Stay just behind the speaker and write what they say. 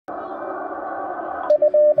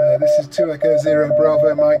This is 2E0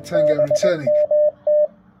 Bravo Mike Tango returning.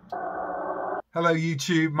 Hello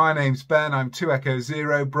YouTube, my name's Ben, I'm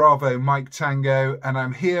 2E0 Bravo Mike Tango, and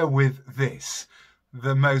I'm here with this,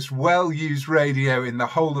 the most well-used radio in the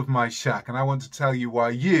whole of my shack, and I want to tell you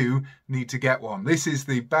why you need to get one. This is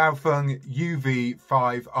the Baofeng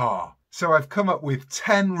UV-5R. So I've come up with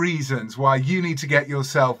 10 reasons why you need to get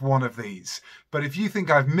yourself one of these. But if you think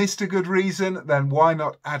I've missed a good reason, then why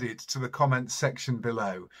not add it to the comments section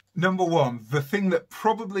below? Number one, the thing that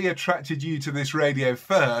probably attracted you to this radio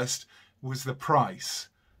first was the price.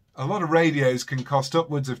 A lot of radios can cost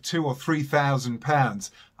upwards of £2,000 or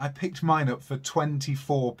 £3,000. I picked mine up for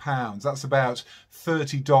 £24. That's about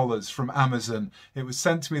 $30 from Amazon. It was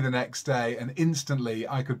sent to me the next day and instantly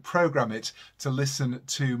I could program it to listen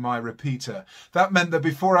to my repeater. That meant that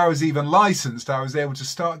before I was even licensed, I was able to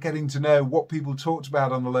start getting to know what people talked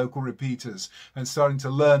about on the local repeaters and starting to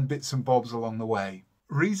learn bits and bobs along the way.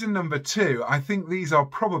 Reason number two, I think these are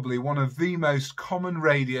probably one of the most common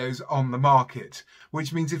radios on the market,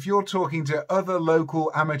 which means if you're talking to other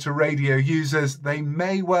local amateur radio users, they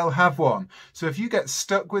may well have one. So if you get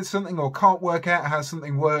stuck with something or can't work out how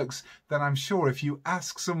something works, then I'm sure if you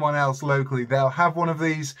ask someone else locally, they'll have one of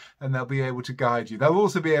these and they'll be able to guide you. They'll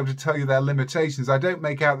also be able to tell you their limitations. I don't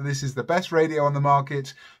make out that this is the best radio on the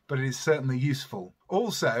market, but it is certainly useful.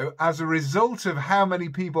 Also, as a result of how many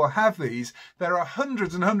people have these, there are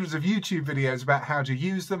hundreds and hundreds of YouTube videos about how to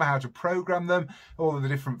use them, how to program them, all of the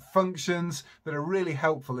different functions that are really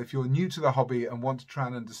helpful if you're new to the hobby and want to try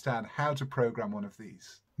and understand how to program one of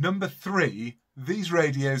these. Number three, these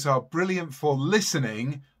radios are brilliant for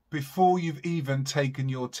listening before you've even taken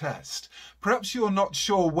your test. Perhaps you're not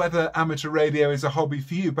sure whether amateur radio is a hobby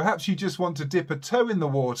for you. Perhaps you just want to dip a toe in the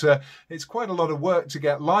water. It's quite a lot of work to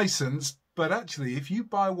get licensed. But actually, if you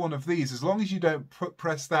buy one of these, as long as you don't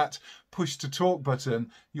press that push to talk button,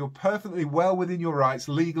 you're perfectly well within your rights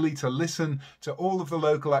legally to listen to all of the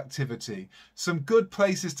local activity. Some good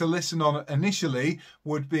places to listen on initially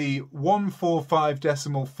would be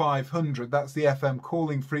 145.500. That's the FM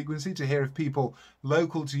calling frequency to hear if people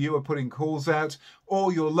local to you are putting calls out,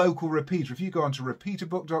 or your local repeater. If you go onto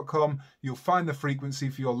repeaterbook.com, you'll find the frequency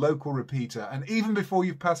for your local repeater. And even before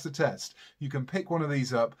you've passed the test, you can pick one of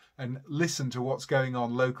these up and listen to what's going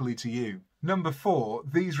on locally to you. Number four,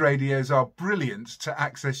 these radios are brilliant to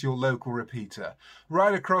access your local repeater.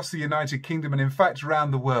 Right across the United Kingdom and in fact around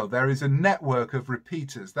the world, there is a network of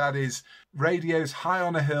repeaters. That is radios high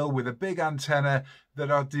on a hill with a big antenna that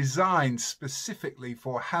are designed specifically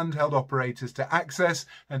for handheld operators to access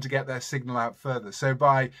and to get their signal out further. So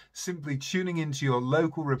by simply tuning into your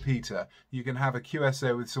local repeater, you can have a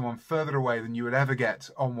QSO with someone further away than you would ever get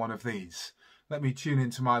on one of these. Let me tune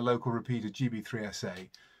into my local repeater GB3SA.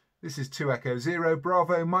 This is 2E0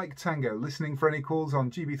 Bravo Mike Tango, listening for any calls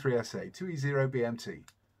on GB3SA, 2E0BMT.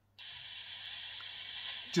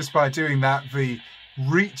 Just by doing that, the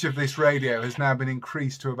reach of this radio has now been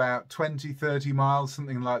increased to about 20, 30 miles,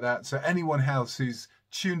 something like that. So anyone else who's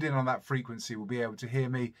tuned in on that frequency will be able to hear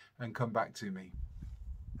me and come back to me.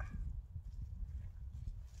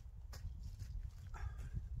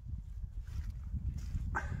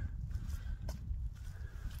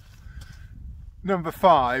 Number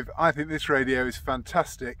five, I think this radio is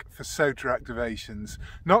fantastic for SOTA activations.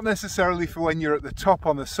 Not necessarily for when you're at the top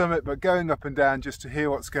on the summit, but going up and down just to hear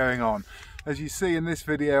what's going on. As you see in this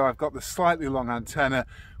video, I've got the slightly long antenna,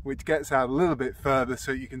 which gets out a little bit further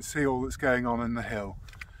so you can see all that's going on in the hill.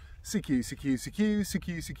 CQ, CQ, CQ,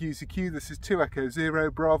 CQ, CQ, CQ. This is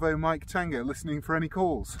 2E0 Bravo Mike Tango, listening for any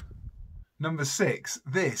calls. Number six,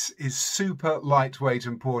 this is super lightweight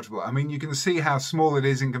and portable. I mean, you can see how small it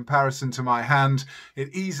is in comparison to my hand. It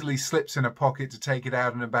easily slips in a pocket to take it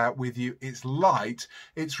out and about with you. It's light,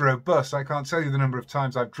 it's robust. I can't tell you the number of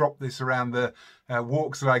times I've dropped this around the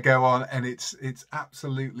walks that I go on, and it's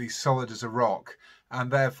absolutely solid as a rock. And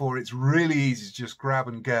therefore, it's really easy to just grab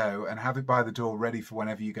and go and have it by the door ready for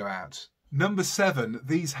whenever you go out. Number seven,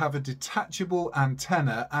 these have a detachable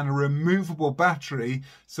antenna and a removable battery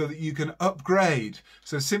so that you can upgrade.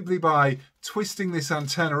 So simply by twisting this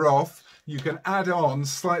antenna off, you can add on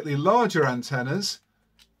slightly larger antennas,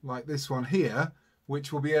 like this one here,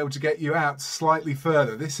 which will be able to get you out slightly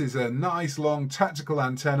further. This is a nice long tactical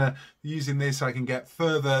antenna. Using this, I can get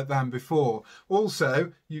further than before.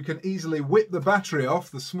 Also, you can easily whip the battery off,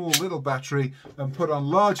 the small little battery, and put on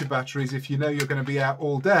larger batteries if you know you're going to be out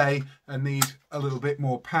all day and need a little bit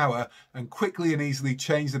more power, and quickly and easily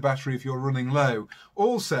change the battery if you're running low.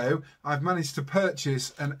 Also, I've managed to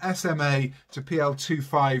purchase an SMA to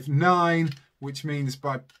PL259, which means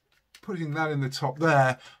by putting that in the top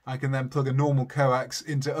there, I can then plug a normal coax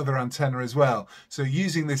into other antenna as well. So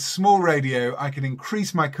using this small radio, I can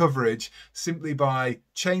increase my coverage simply by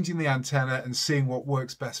changing the antenna and seeing what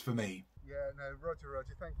works best for me. Yeah, no, Roger,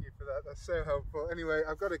 thank you for that. That's so helpful. Anyway,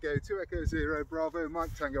 I've got to go. 2 Echo 0 Bravo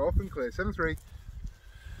Mike Tango, off and clear, 7-3.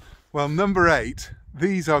 Well, number 8,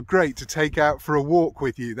 these are great to take out for a walk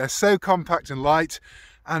with you. They're so compact and light,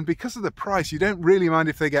 and because of the price, you don't really mind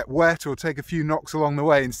if they get wet or take a few knocks along the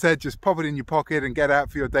way. Instead, just pop it in your pocket and get out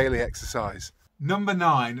for your daily exercise. Number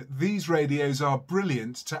 9, these radios are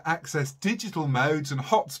brilliant to access digital modes and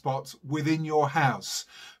hotspots within your house.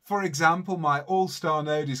 For example, my All-Star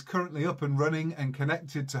node is currently up and running and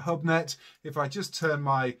connected to HubNet. If I just turn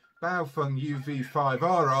my Baofeng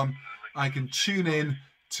UV-5R on, I can tune in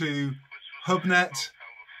to HubNet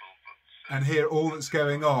and hear all that's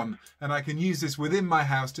going on. And I can use this within my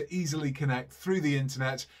house to easily connect through the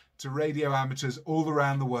internet to radio amateurs all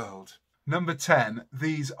around the world. Number 10,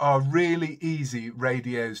 these are really easy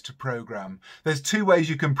radios to program. There's 2 ways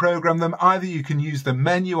you can program them. Either you can use the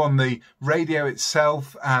menu on the radio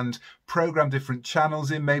itself and program different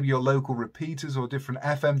channels in, maybe your local repeaters or different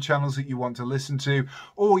FM channels that you want to listen to,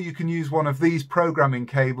 or you can use one of these programming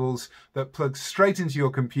cables that plugs straight into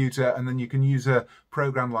your computer, and then you can use a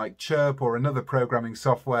program like Chirp or another programming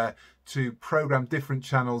software to program different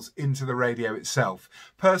channels into the radio itself.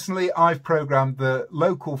 Personally, I've programmed the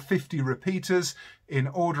local 50 repeaters in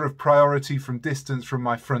order of priority from distance from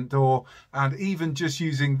my front door, and even just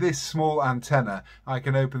using this small antenna, I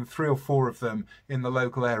can open 3 or 4 of them in the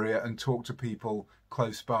local area and talk to people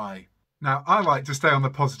close by. Now, I like to stay on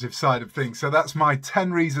the positive side of things, so that's my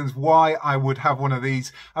 10 reasons why I would have one of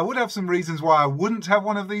these. I would have some reasons why I wouldn't have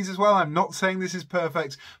one of these as well. I'm not saying this is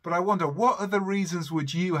perfect, but I wonder, what other reasons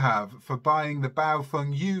would you have for buying the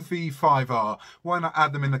Baofeng UV-5R? Why not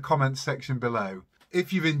add them in the comments section below?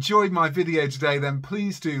 If you've enjoyed my video today, then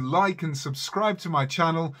please do like and subscribe to my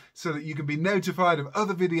channel so that you can be notified of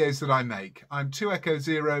other videos that I make. I'm 2 Echo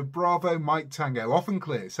 0 Bravo Mike Tango, off and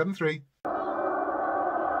clear, 7-3.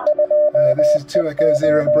 This is 2 Echo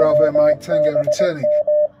 0 Bravo Mike Tango returning.